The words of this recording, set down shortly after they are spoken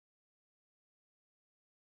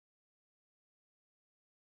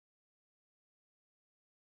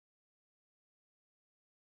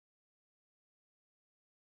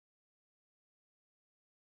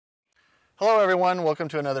Hello everyone, welcome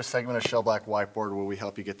to another segment of ShellBlack Whiteboard where we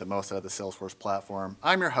help you get the most out of the Salesforce platform.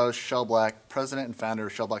 I'm your host, ShellBlack, president and founder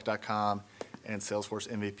of ShellBlack.com and Salesforce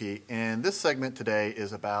MVP. And this segment today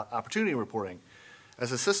is about opportunity reporting.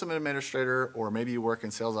 As a system administrator, or maybe you work in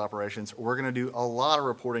sales operations, we're going to do a lot of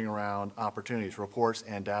reporting around opportunities, reports,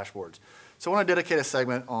 and dashboards. So I want to dedicate a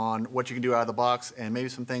segment on what you can do out of the box and maybe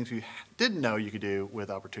some things you didn't know you could do with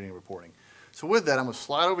opportunity reporting. So with that, I'm going to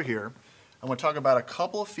slide over here. I'm going to talk about a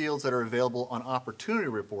couple of fields that are available on opportunity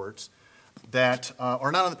reports that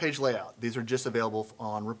are not on the page layout. These are just available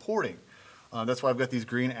on reporting. That's why I've got these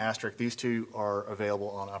green asterisks. These two are available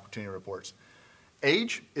on opportunity reports.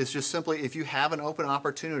 Age is just simply if you have an open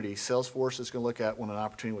opportunity, Salesforce is going to look at when an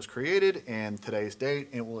opportunity was created and today's date,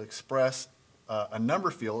 and it will express a number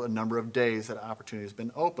field, a number of days that an opportunity has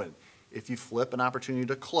been open. If you flip an opportunity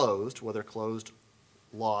to closed, whether closed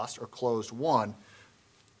lost or closed won,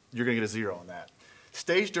 you're going to get a 0 on that.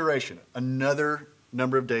 Stage duration, another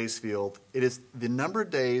number of days field. It is the number of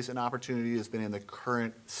days an opportunity has been in the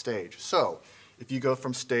current stage. So if you go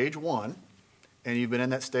from stage 1 and you've been in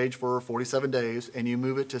that stage for 47 days and you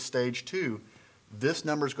move it to stage 2, this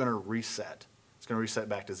number is going to reset. It's going to reset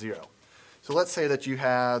back to 0. So let's say that you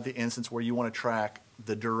have the instance where you want to track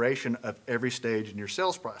the duration of every stage in your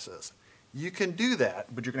sales process. You can do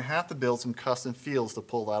that, but you're going to have to build some custom fields to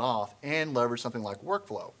pull that off and leverage something like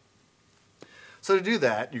workflow. So to do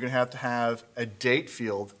that, you're going to have a date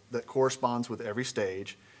field that corresponds with every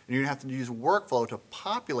stage, and you're going to have to use workflow to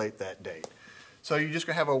populate that date. So you're just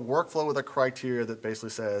going to have a workflow with a criteria that basically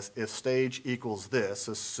says if stage equals this,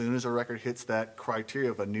 as soon as a record hits that criteria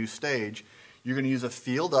of a new stage, you're going to use a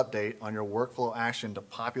field update on your workflow action to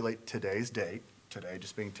populate today's date, today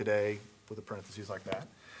just being today with the parentheses like that.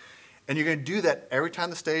 And you're going to do that every time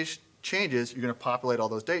the stage changes. You're going to populate all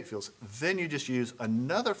those date fields. Then you just use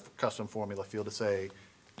another custom formula field to say,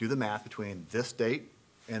 do the math between this date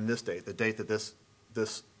and this date. The date that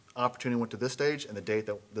this opportunity went to this stage and the date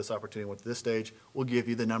that this opportunity went to this stage will give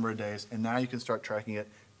you the number of days. And now you can start tracking it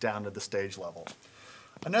down to the stage level.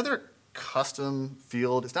 Another custom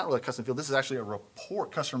field, it's not really a custom field, this is actually a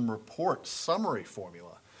report, custom report summary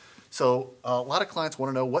formula. So a lot of clients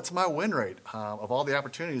want to know, what's my win rate? Of all the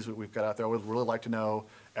opportunities that we've got out there, I would really like to know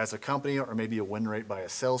as a company or maybe a win rate by a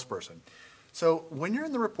salesperson. So when you're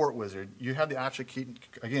in the report wizard, you have the option,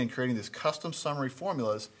 again, creating these custom summary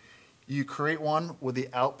formulas. You create one with the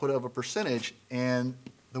output of a percentage, and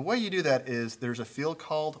the way you do that is there's a field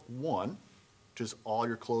called 1, which is all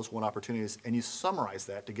your closed won opportunities, and you summarize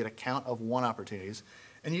that to get a count of 1 opportunities,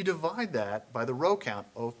 and you divide that by the row count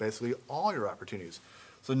of basically all your opportunities.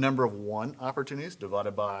 So number of 1 opportunities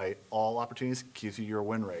divided by all opportunities gives you your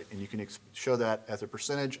win rate. And you can show that as a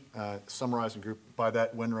percentage, summarized and grouped by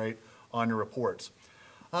that win rate on your reports.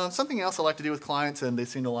 Something else I like to do with clients, and they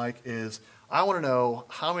seem to like, is I want to know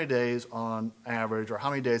how many days on average, or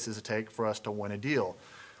how many days does it take for us to win a deal.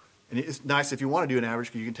 And it's nice if you want to do an average,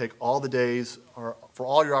 because you can take all the days, or for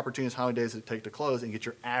all your opportunities, how many days does it take to close, and get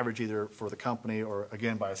your average either for the company or,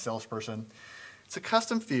 again, by a salesperson. It's a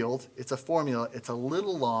custom field, it's a formula, it's a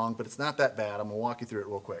little long, but it's not that bad. I'm going to walk you through it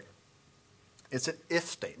real quick. It's an if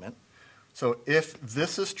statement. So if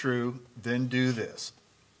this is true, then do this.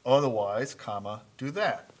 Otherwise, comma, do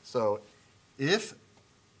that. So if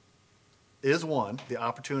is 1, the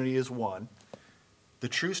opportunity is 1, the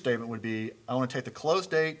true statement would be, I want to take the close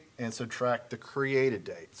date and subtract the created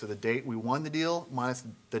date. So the date we won the deal minus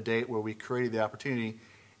the date where we created the opportunity,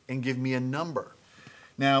 and give me a number.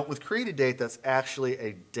 Now, with created date, that's actually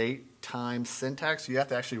a date time syntax. You have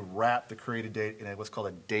to actually wrap the created date in what's called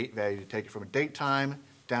a date value to take it from a date time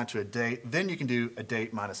down to a date. Then you can do a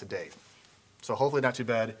date minus a date. So hopefully not too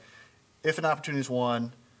bad. If an opportunity is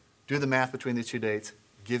 1, do the math between these two dates,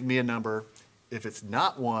 give me a number. If it's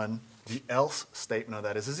not 1, the else statement of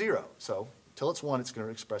that is a 0. So until it's 1, it's going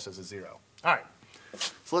to express as a 0. All right.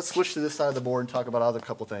 So let's switch to this side of the board and talk about other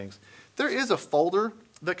couple things. There is a folder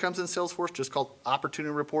that comes in Salesforce just called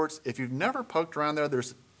Opportunity Reports. If you've never poked around there,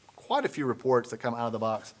 there's quite a few reports that come out of the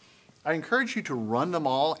box. I encourage you to run them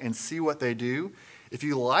all and see what they do. If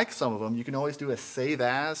you like some of them, you can always do a save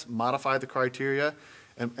as, modify the criteria,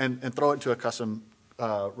 and throw it into a custom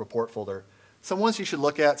report folder. Some ones you should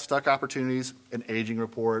look at: stuck opportunities, an aging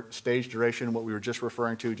report, stage duration, what we were just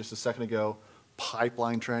referring to just a second ago,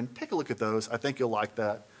 pipeline trend. Take a look at those. I think you'll like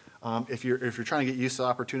that. If you're trying to get used to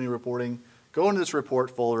opportunity reporting, go into this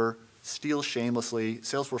report folder, steal shamelessly.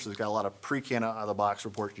 Salesforce has got a lot of pre-canned out-of-the-box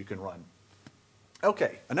reports you can run.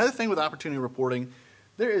 Okay, another thing with opportunity reporting,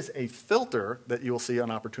 there is a filter that you will see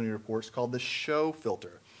on opportunity reports called the show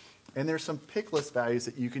filter. And there's some pick list values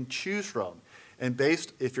that you can choose from. And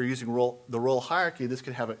if you're using the role hierarchy, this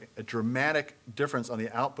could have a dramatic difference on the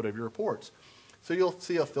output of your reports. So you'll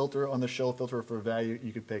see a filter on the shell filter for value.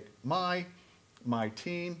 You could pick my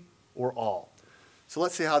team, or all. So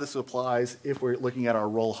let's see how this applies if we're looking at our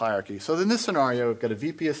role hierarchy. So in this scenario, I've got a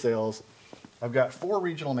VP of sales, I've got 4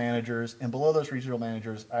 regional managers, and below those regional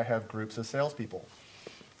managers, I have groups of salespeople.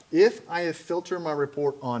 If I have filtered my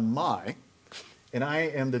report on and I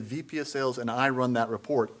am the VP of sales and I run that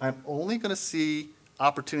report, I'm only going to see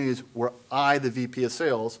opportunities where I, the VP of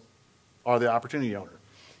sales, are the opportunity owner.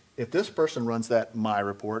 If this person runs that my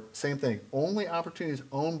report, same thing, only opportunities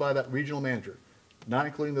owned by that regional manager, not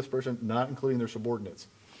including this person, not including their subordinates.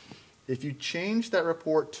 If you change that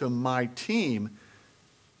report to my team,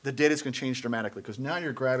 the data is going to change dramatically because now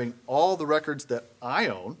you're grabbing all the records that I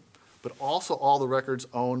own, but also all the records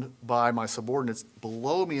owned by my subordinates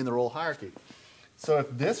below me in the role hierarchy. So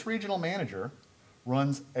if this regional manager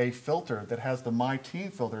runs a filter that has the My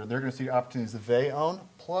Team filter, they're going to see opportunities that they own,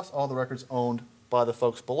 plus all the records owned by the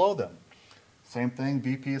folks below them. Same thing,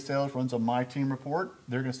 VP of Sales runs a My Team report.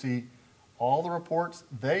 They're going to see all the reports,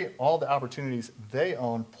 all the opportunities they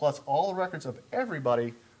own, plus all the records of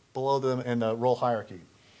everybody below them in the role hierarchy.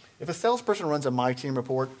 If a salesperson runs a My Team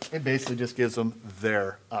report, it basically just gives them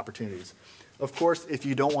their opportunities. Of course, if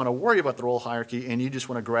you don't want to worry about the role hierarchy and you just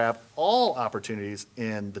want to grab all opportunities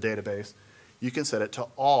in the database, you can set it to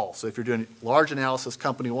all. So if you're doing large analysis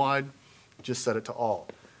company-wide, just set it to all.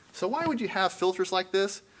 So why would you have filters like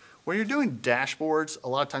this? When you're doing dashboards, a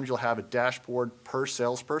lot of times you'll have a dashboard per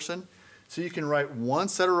salesperson. So you can write one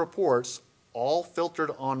set of reports, all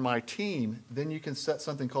filtered on my team. Then you can set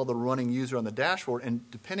something called the running user on the dashboard. And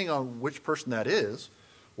depending on which person that is,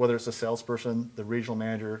 whether it's a salesperson, the regional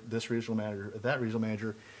manager, this regional manager, that regional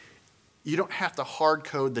manager, you don't have to hard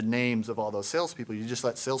code the names of all those salespeople. You just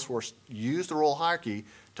let Salesforce use the role hierarchy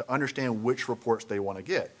to understand which reports they want to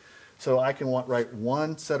get. So I can write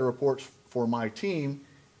one set of reports for my team,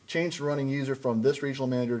 change the running user from this regional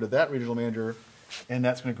manager to that regional manager, and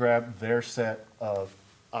that's going to grab their set of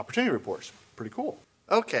opportunity reports. Pretty cool.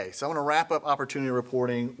 Okay, so I want to wrap up opportunity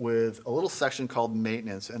reporting with a little section called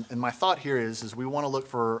maintenance. And my thought here is we want to look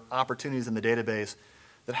for opportunities in the database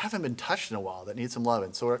that haven't been touched in a while, that need some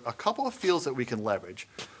loving. So a couple of fields that we can leverage.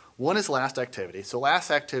 One is last activity. So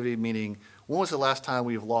last activity meaning when was the last time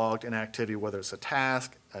we've logged an activity, whether it's a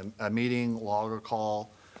task, a meeting, log or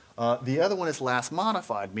call. The other one is last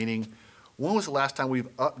modified, meaning when was the last time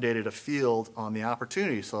we've updated a field on the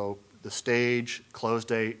opportunity. So the stage, close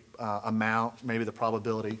date, amount, maybe the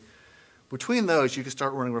probability. Between those, you can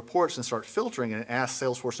start running reports and start filtering and ask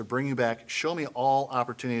Salesforce to bring you back, show me all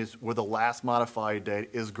opportunities where the last modified date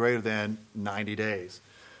is greater than 90 days,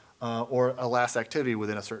 or a last activity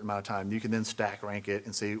within a certain amount of time. You can then stack rank it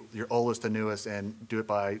and see your oldest to newest and do it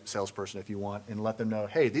by salesperson if you want and let them know,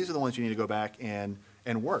 hey, these are the ones you need to go back and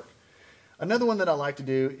work. Another one that I like to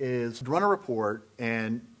do is run a report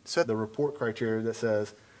and set the report criteria that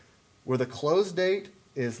says where the close date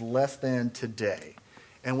is less than today.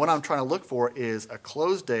 And what I'm trying to look for is a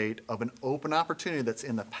close date of an open opportunity that's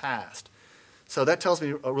in the past. So that tells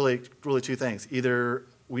me really two things. Either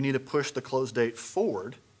we need to push the close date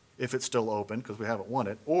forward if it's still open because we haven't won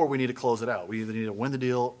it, or we need to close it out. We either need to win the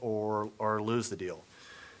deal or lose the deal.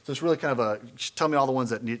 So it's really kind of just tell me all the ones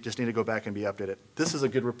that just need to go back and be updated. This is a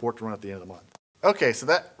good report to run at the end of the month. Okay, so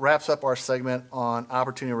that wraps up our segment on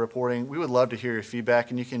opportunity reporting. We would love to hear your feedback,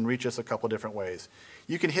 and you can reach us a couple different ways.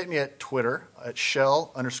 You can hit me at Twitter at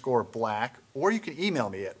shell_black, or you can email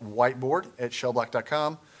me at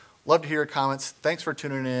whiteboard@shellblack.com. Love to hear your comments. Thanks for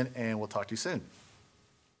tuning in, and we'll talk to you soon.